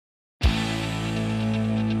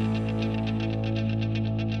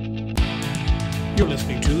You're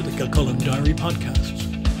listening to the Kilcullen Diary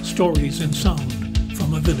podcasts, stories in sound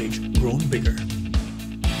from a village grown bigger.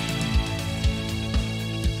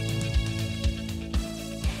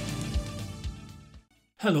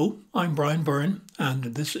 Hello, I'm Brian Byrne, and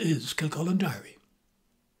this is Kilcullen Diary.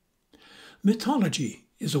 Mythology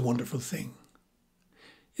is a wonderful thing.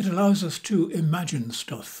 It allows us to imagine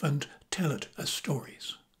stuff and tell it as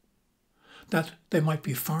stories. That they might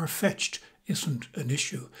be far-fetched isn't an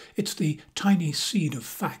issue. It's the tiny seed of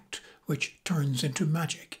fact which turns into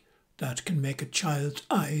magic that can make a child's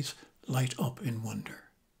eyes light up in wonder.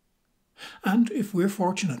 And if we're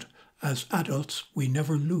fortunate, as adults, we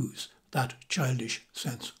never lose that childish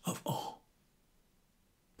sense of awe.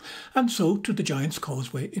 And so to the Giant's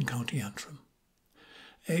Causeway in County Antrim.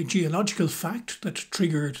 A geological fact that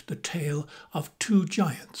triggered the tale of two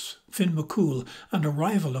giants, Finn McCool and a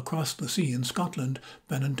rival across the sea in Scotland,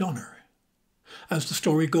 Benandonner. As the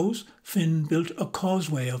story goes, Finn built a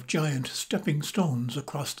causeway of giant stepping stones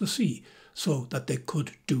across the sea so that they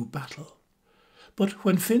could do battle. But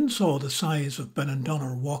when Finn saw the size of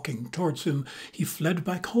Benandonner walking towards him, he fled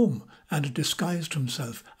back home and disguised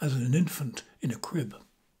himself as an infant in a crib.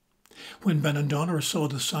 When Benandonner saw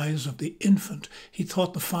the size of the infant, he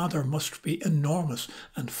thought the father must be enormous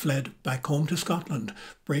and fled back home to Scotland,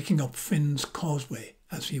 breaking up Finn's causeway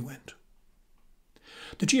as he went.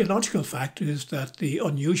 The geological fact is that the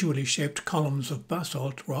unusually shaped columns of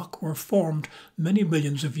basalt rock were formed many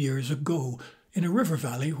millions of years ago in a river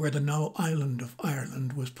valley where the now island of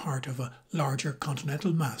Ireland was part of a larger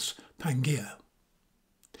continental mass, Pangaea.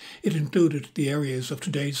 It included the areas of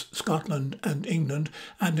today's Scotland and England,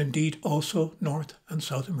 and indeed also North and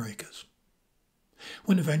South Americas.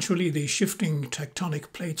 When eventually the shifting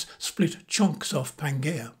tectonic plates split chunks of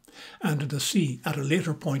Pangaea, and the sea at a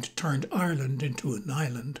later point turned Ireland into an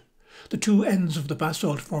island, the two ends of the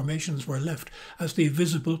basalt formations were left as the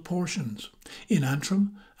visible portions, in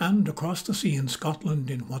Antrim and across the sea in Scotland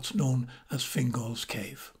in what's known as Fingal's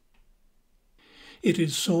Cave. It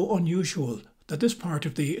is so unusual that this part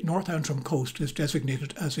of the North Antrim coast is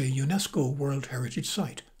designated as a UNESCO World Heritage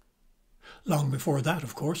Site. Long before that,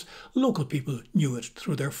 of course, local people knew it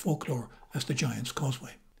through their folklore as the Giant's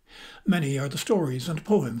Causeway. Many are the stories and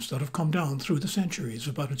poems that have come down through the centuries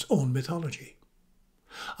about its own mythology.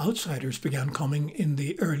 Outsiders began coming in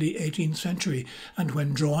the early 18th century, and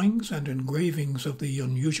when drawings and engravings of the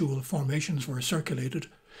unusual formations were circulated,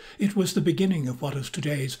 it was the beginning of what is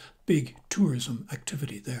today's big tourism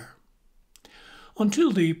activity there.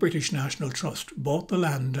 Until the British National Trust bought the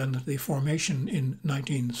land and the formation in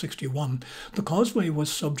 1961, the causeway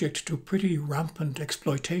was subject to pretty rampant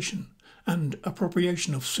exploitation and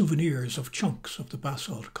appropriation of souvenirs of chunks of the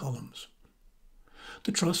basalt columns.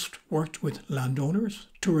 The Trust worked with landowners,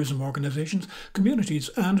 tourism organisations, communities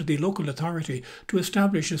and the local authority to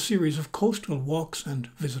establish a series of coastal walks and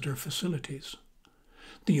visitor facilities.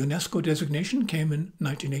 The UNESCO designation came in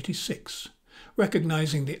 1986,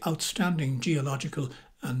 recognising the outstanding geological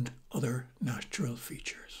and other natural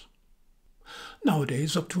features.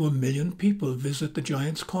 Nowadays, up to 1 million people visit the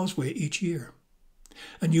Giant's Causeway each year.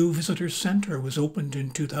 A new visitors' centre was opened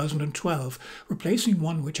in 2012, replacing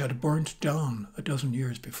one which had burnt down a dozen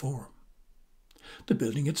years before. The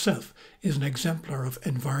building itself is an exemplar of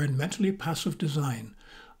environmentally passive design,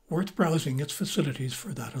 worth browsing its facilities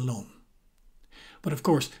for that alone. But of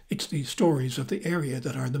course, it's the stories of the area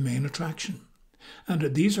that are the main attraction,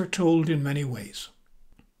 and these are told in many ways.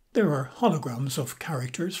 There are holograms of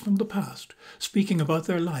characters from the past, speaking about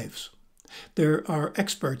their lives. There are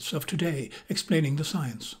experts of today explaining the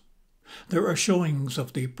science. There are showings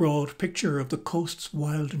of the broad picture of the coast's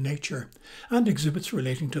wild nature and exhibits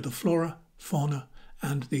relating to the flora, fauna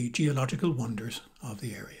and the geological wonders of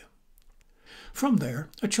the area. From there,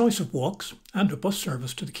 a choice of walks and a bus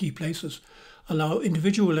service to the key places allow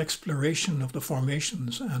individual exploration of the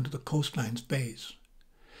formations and the coastline's bays.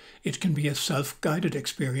 It can be a self-guided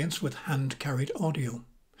experience with hand-carried audio,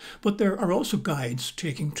 but there are also guides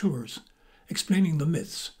taking tours, explaining the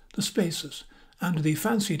myths, the spaces, and the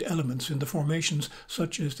fancied elements in the formations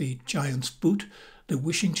such as the giant's boot, the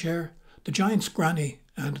wishing chair, the giant's granny,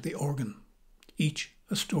 and the organ, each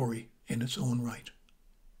a story in its own right.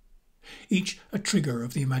 Each a trigger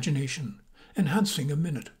of the imagination, enhancing a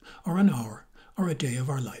minute, or an hour, or a day of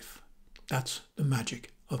our life. That's the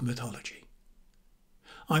magic of mythology.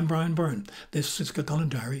 I'm Brian Byrne. This is Kilcullen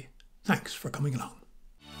Diary. Thanks for coming along.